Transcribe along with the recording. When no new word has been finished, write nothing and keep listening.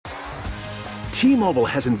T-Mobile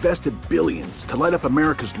has invested billions to light up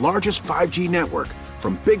America's largest 5G network,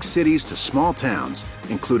 from big cities to small towns,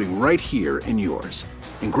 including right here in yours.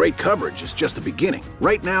 And great coverage is just the beginning.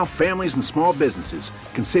 Right now, families and small businesses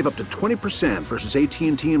can save up to 20% versus AT&T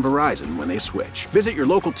and Verizon when they switch. Visit your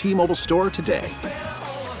local T-Mobile store today.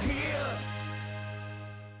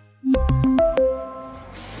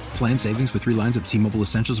 Plan savings with 3 lines of T-Mobile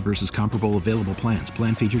Essentials versus comparable available plans.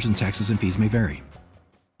 Plan features and taxes and fees may vary.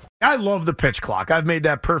 I love the pitch clock. I've made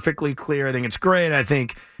that perfectly clear. I think it's great. I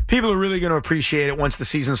think people are really going to appreciate it once the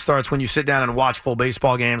season starts, when you sit down and watch full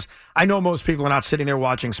baseball games. I know most people are not sitting there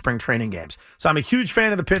watching spring training games. So I'm a huge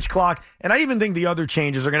fan of the pitch clock, and I even think the other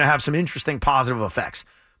changes are going to have some interesting positive effects.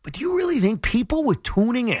 But do you really think people were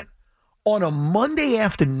tuning in on a Monday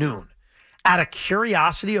afternoon out of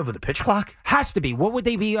curiosity over the pitch clock? Has to be. What would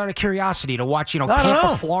they be out of curiosity to watch?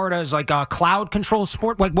 Tampa, Florida is like a cloud control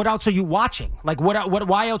sport. Like, what else are you watching? Like, what?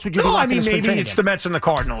 Why else would you be watching? I mean, maybe it's the Mets and the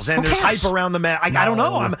Cardinals, and there's hype around the Mets. I don't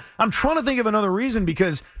know. I'm trying to think of another reason,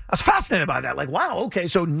 because I was fascinated by that. Like, wow, okay,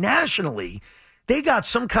 so nationally, they got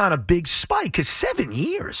some kind of big spike, because 7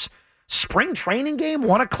 years. Spring training game,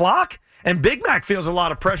 1 o'clock? And Big Mac feels a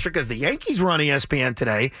lot of pressure because the Yankees were on ESPN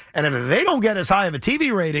today, and if they don't get as high of a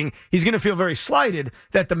TV rating, he's going to feel very slighted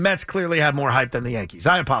that the Mets clearly have more hype than the Yankees.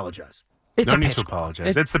 I apologize. No need to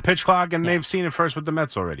apologize. It's the pitch clock, and they've seen it first with the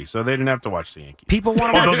Mets already, so they didn't have to watch the Yankees. People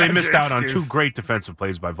want to Although they missed out on 2 great defensive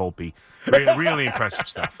plays by Volpe. Really impressive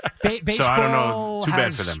stuff. So I don't know. Too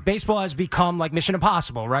bad for them. Baseball has become like Mission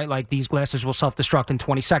Impossible, right? Like, these glasses will self-destruct in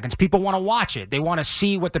 20 seconds. People want to watch it. They want to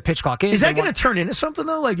see what the pitch clock is. Is that going to turn into something,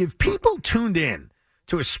 though? Like, if people tuned in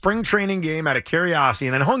to a spring training game out of curiosity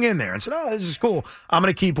and then hung in there and said, oh, this is cool, I'm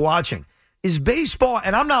going to keep watching. Is baseball,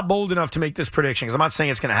 and I'm not bold enough to make this prediction because I'm not saying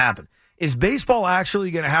it's going to happen, is baseball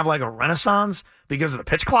actually going to have like a renaissance because of the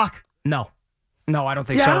pitch clock? No, I don't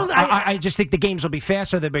think so. I just think the games will be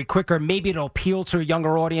faster. They'll be quicker. Maybe it'll appeal to a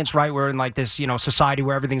younger audience, right? We're in like this, society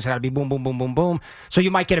where everything's got to be boom, boom, boom, boom, boom. So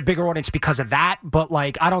you might get a bigger audience because of that. But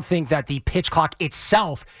like, I don't think that the pitch clock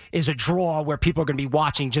itself is a draw where people are going to be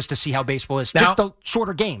watching just to see how baseball is. Just a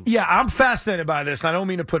shorter game. Yeah, I'm fascinated by this. And I don't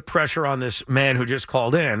mean to put pressure on this man who just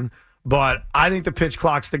called in, but I think the pitch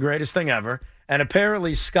clock's the greatest thing ever. And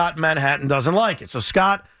apparently Scott Manhattan doesn't like it. So,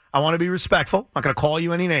 Scott, I want to be respectful. I'm not going to call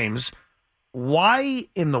you any names. Why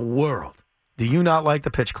in the world do you not like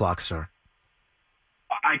the pitch clock, sir?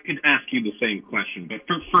 I could ask you the same question, but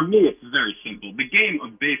for me, it's very simple. The game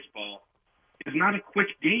of baseball is not a quick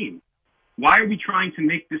game. Why are we trying to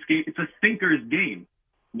make this game? It's a thinker's game.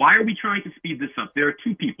 Why are we trying to speed this up? There are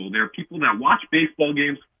 2 people. There are people that watch baseball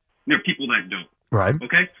games, and there are people that don't. Right.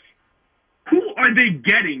 Okay? Who are they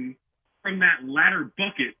getting from that latter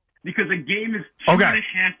bucket? Because a game is 2.5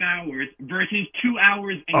 hours versus 2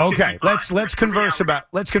 hours and okay, let's converse about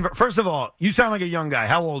First of all, you sound like a young guy.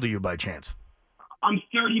 How old are you by chance? I'm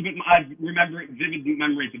 30, but I remember vivid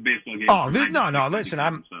memories of baseball games. Oh, no. Listen,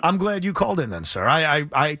 I'm glad you called in then, sir.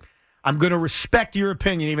 I'm going to respect your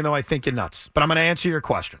opinion, even though I think you're nuts. But I'm going to answer your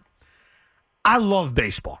question. I love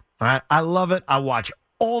baseball. All right, I love it. I watch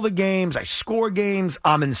all the games. I score games.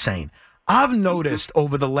 I'm insane. I've noticed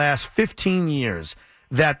over the last 15 years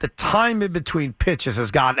that the time in between pitches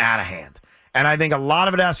has gotten out of hand. And I think a lot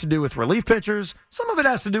of it has to do with relief pitchers. Some of it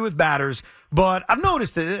has to do with batters. But I've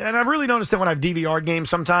noticed it, and I've really noticed it when I've DVR'd games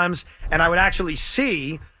sometimes, and I would actually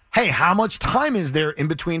see, hey, how much time is there in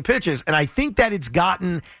between pitches? And I think that it's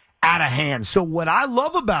gotten out of hand. So what I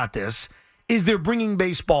love about this is they're bringing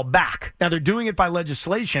baseball back. Now, they're doing it by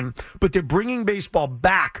legislation, but they're bringing baseball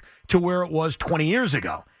back to where it was 20 years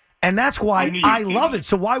ago. And that's why I love it.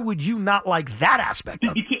 So why would you not like that aspect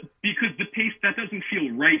of it? Because the pace, that doesn't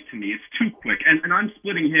feel right to me. It's too quick. And I'm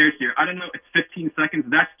splitting hairs here. I don't know. It's 15 seconds.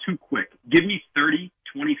 That's too quick. Give me 30,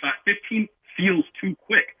 25. 15 feels too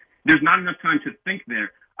quick. There's not enough time to think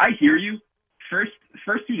there. I hear you. First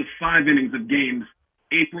through the 5 innings of games,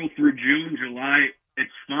 April through June, July,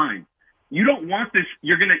 it's fine. You don't want this.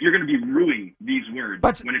 You're gonna be ruining these words.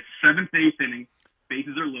 When it's 7th, 8th inning,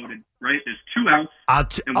 bases are loaded, right? There's 2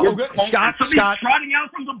 outs. Scott, trotting out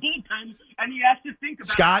from the bullpen, and he has to think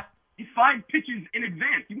about 5 pitches in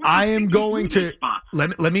advance. I am going to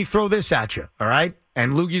let me throw this at you, all right?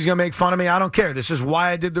 And Lukey's going to make fun of me. I don't care. This is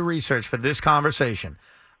why I did the research for this conversation.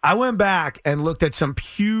 I went back and looked at some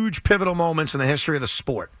huge pivotal moments in the history of the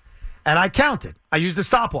sport. And I counted. I used a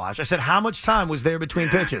stopwatch. I said, how much time was there between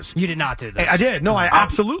pitches? You did not do that. I did. No, I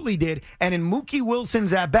absolutely did. And in Mookie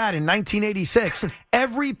Wilson's at-bat in 1986,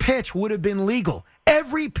 every pitch would have been legal.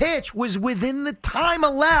 Every pitch was within the time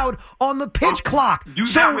allowed on the pitch clock. Do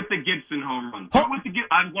that with the Gibson home run.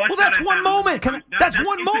 That's one moment. That's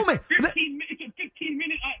one moment. It's a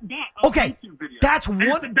 15-minute at-bat. Okay. That's one.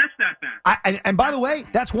 That's that bad. And by the way,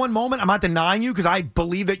 that's one moment. I'm not denying you because I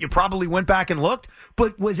believe that you probably went back and looked.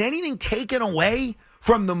 But was anything taken away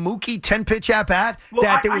from the Mookie 10-pitch at-bat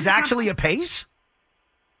that there was actually a pace?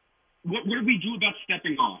 What do we do about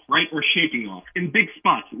stepping off, right, or shaking off in big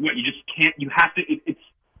spots? What you just can't. You have to. It's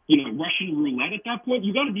Russian roulette at that point.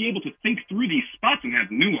 You got to be able to think through these spots and have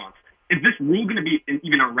nuance. Is this rule going to be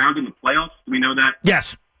even around in the playoffs? Do we know that?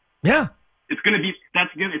 Yes. Yeah. It's going to be.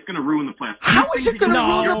 It's going to ruin the playoffs. How is it going to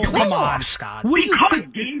ruin the playoffs? Come on, Scott. Because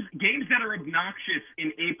games that are obnoxious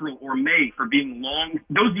in April or May for being long,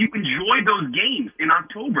 you enjoy those games in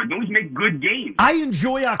October. Those make good games. I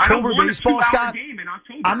enjoy October baseball, Scott. Game in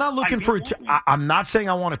October. I'm not looking for I'm not saying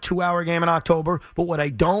I want a 2-hour game in October, but what I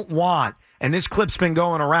don't want, and this clip's been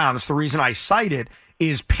going around, it's the reason I cite it,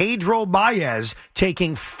 is Pedro Baez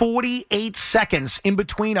taking 48 seconds in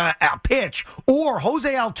between a pitch, or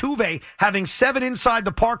Jose Altuve having 7 inside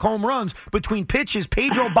the park home runs between pitches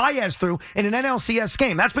Pedro Baez threw in an NLCS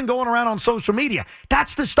game. That's been going around on social media.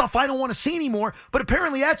 That's the stuff I don't want to see anymore, but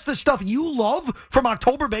apparently that's the stuff you love from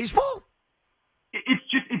October baseball? It's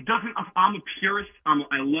just, it doesn't, I'm a purist. I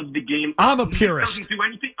love the game. I'm a purist. It doesn't do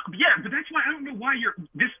anything. Yeah, but that's why I don't know why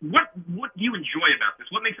what do you enjoy about this?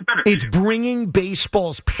 What makes it better? It's bringing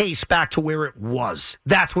baseball's pace back to where it was.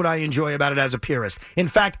 That's what I enjoy about it as a purist. In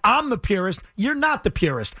fact, I'm the purist. You're not the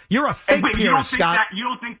purist. You're a fake purist, Scott. You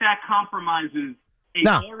don't think that compromises an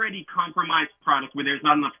already compromised product where there's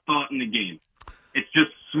not enough thought in the game? It's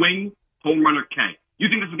just swing, home run, or K. You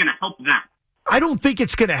think this is going to help that? I don't think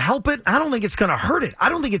it's going to help it. I don't think it's going to hurt it. I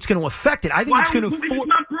don't think it's going to affect it. I think it's going to. If it's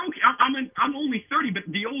not broken, I'm only 30, but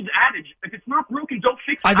the old adage: if it's not broken, don't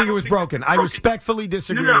fix it. I think it was broken. I respectfully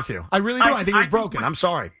disagree with you. I really do. I think it was broken. I'm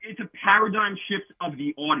sorry. It's a paradigm shift of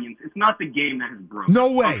the audience. It's not the game that has broken.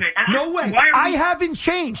 No way. Okay, no way. I haven't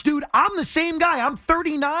changed, dude. I'm the same guy. I'm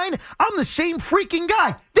 39. I'm the same freaking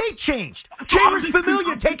guy. They changed. Jairus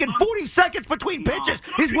Familia taking 40 seconds between pitches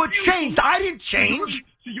is what changed. I didn't change.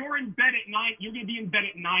 So you're in bed at 9. You're going to be in bed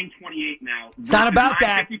at 9:28 now. It's not about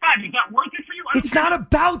that. Is that worth it for you? It's not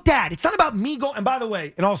about that. It's not about me going. And by the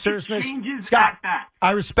way, in all seriousness, Scott,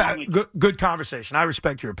 I respect good conversation. I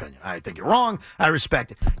respect your opinion. I think you're wrong. I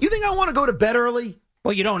respect it. You think I want to go to bed early?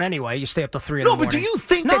 Well, you don't anyway. You stay up till 3 in the morning. No, but do you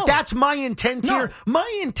think that that's my intent here?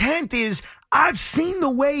 My intent is I've seen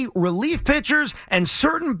the way relief pitchers and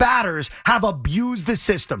certain batters have abused the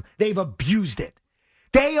system. They've abused it.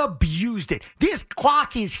 They abused it. This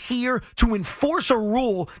clock is here to enforce a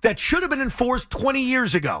rule that should have been enforced 20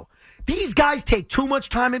 years ago. These guys take too much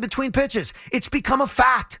time in between pitches. It's become a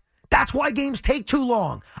fact. That's why games take too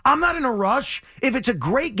long. I'm not in a rush. If it's a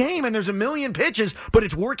great game and there's a million pitches, but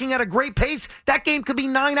it's working at a great pace, that game could be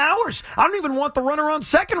 9 hours. I don't even want the runner on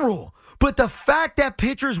second rule. But the fact that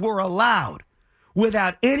pitchers were allowed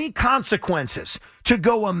without any consequences to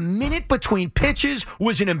go a minute between pitches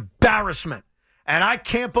was an embarrassment. And I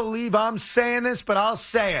can't believe I'm saying this, but I'll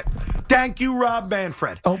say it. Thank you, Rob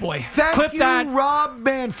Manfred. Oh, boy. Thank you, Rob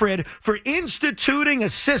Manfred, for instituting a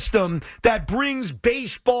system that brings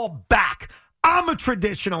baseball back. I'm a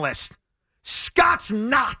traditionalist. Scott's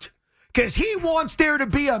not, because he wants there to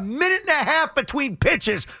be a minute and a half between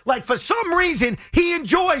pitches. Like, for some reason, he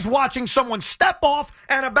enjoys watching someone step off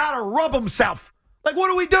and about to rub himself. Like,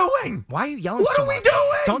 what are we doing? Why are you yelling? What so are we much?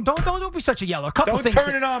 doing? Don't be such a yeller. Couple don't things.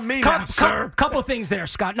 Turn it on me now, sir. Couple things there,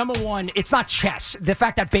 Scott. Number one, it's not chess. The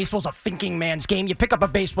fact that baseball's a thinking man's game. You pick up a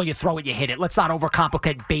baseball, you throw it, you hit it. Let's not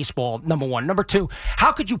overcomplicate baseball. Number one. Number two,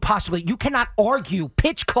 how could you possibly? You cannot argue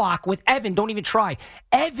pitch clock with Evan. Don't even try.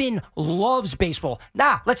 Evan loves baseball.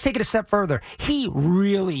 Let's take it a step further. He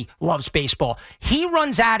really loves baseball. He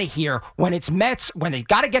runs out of here when it's Mets, when they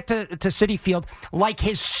got to get to Citi Field, like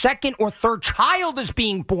his second or third child is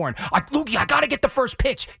being born. Lukey, I got to get the first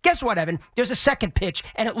pitch. Guess what, Evan? There's a second pitch,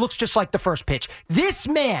 and it looks just like the first pitch. This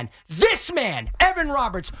man, Evan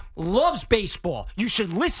Roberts, loves baseball. You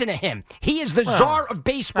should listen to him. He is the czar of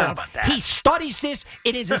baseball. He studies this.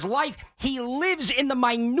 It is his life. He lives in the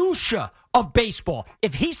minutia of baseball.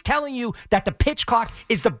 If he's telling you that the pitch clock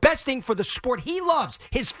is the best thing for the sport he loves,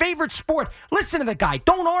 his favorite sport, listen to the guy.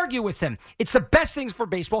 Don't argue with him. It's the best things for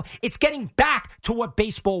baseball. It's getting back to what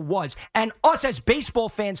baseball was. And us as baseball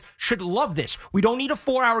fans should love this. We don't need a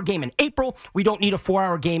 4-hour game in April. We don't need a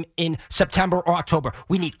 4-hour game in September or October.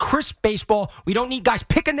 We need crisp baseball. We don't need guys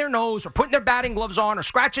picking their nose or putting their batting gloves on or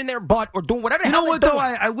scratching their butt or doing whatever the hell they're doing. You know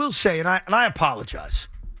what, though? I will say, and I apologize.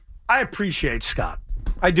 I appreciate Scott.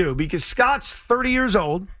 I do, because Scott's 30 years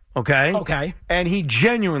old, okay? Okay. And he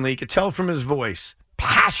genuinely, you could tell from his voice,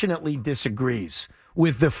 passionately disagrees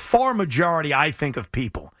with the far majority, I think, of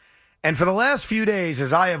people. And for the last few days,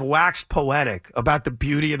 as I have waxed poetic about the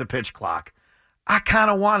beauty of the pitch clock, I kind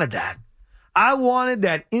of wanted that. I wanted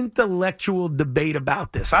that intellectual debate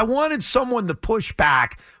about this. I wanted someone to push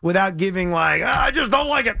back without giving I just don't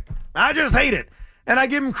like it. I just hate it. And I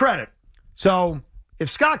give him credit. So if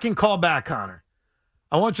Scott can call back, Connor,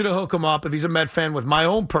 I want you to hook him up if he's a Met fan with my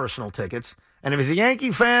own personal tickets. And if he's a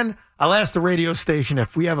Yankee fan, I'll ask the radio station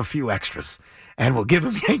if we have a few extras. And we'll give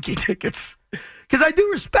him Yankee tickets. Because I do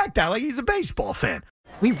respect that. He's a baseball fan.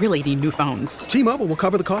 We really need new phones. T-Mobile will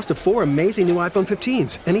cover the cost of 4 amazing new iPhone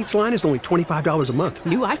 15s, and each line is only $25 a month.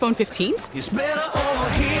 New iPhone 15s? It's better over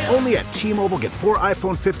here. Only at T-Mobile, get 4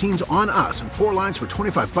 iPhone 15s on us and 4 lines for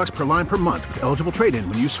 $25 per line per month with eligible trade-in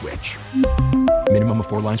when you switch. Minimum of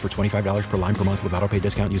 4 lines for $25 per line per month with autopay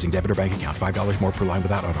discount using debit or bank account. $5 more per line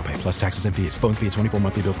without autopay, plus taxes and fees. Phone fee at 24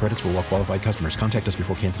 monthly bill credits for well-qualified customers. Contact us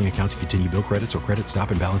before canceling account to continue bill credits or credit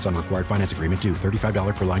stop and balance on required finance agreement due.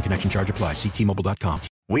 $35 per line connection charge applies. See T-Mobile.com.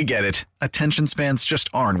 We get it. Attention spans just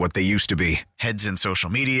aren't what they used to be. Heads in social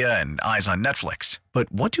media and eyes on Netflix.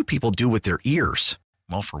 But what do people do with their ears?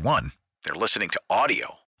 Well, for one, they're listening to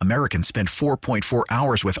audio. Americans spend 4.4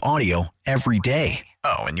 hours with audio every day.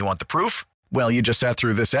 Oh, and you want the proof? Well, you just sat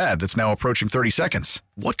through this ad that's now approaching 30 seconds.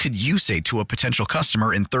 What could you say to a potential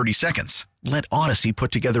customer in 30 seconds? Let Odyssey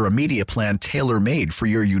put together a media plan tailor-made for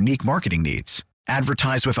your unique marketing needs.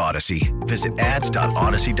 Advertise with Odyssey. Visit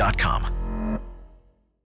ads.odyssey.com.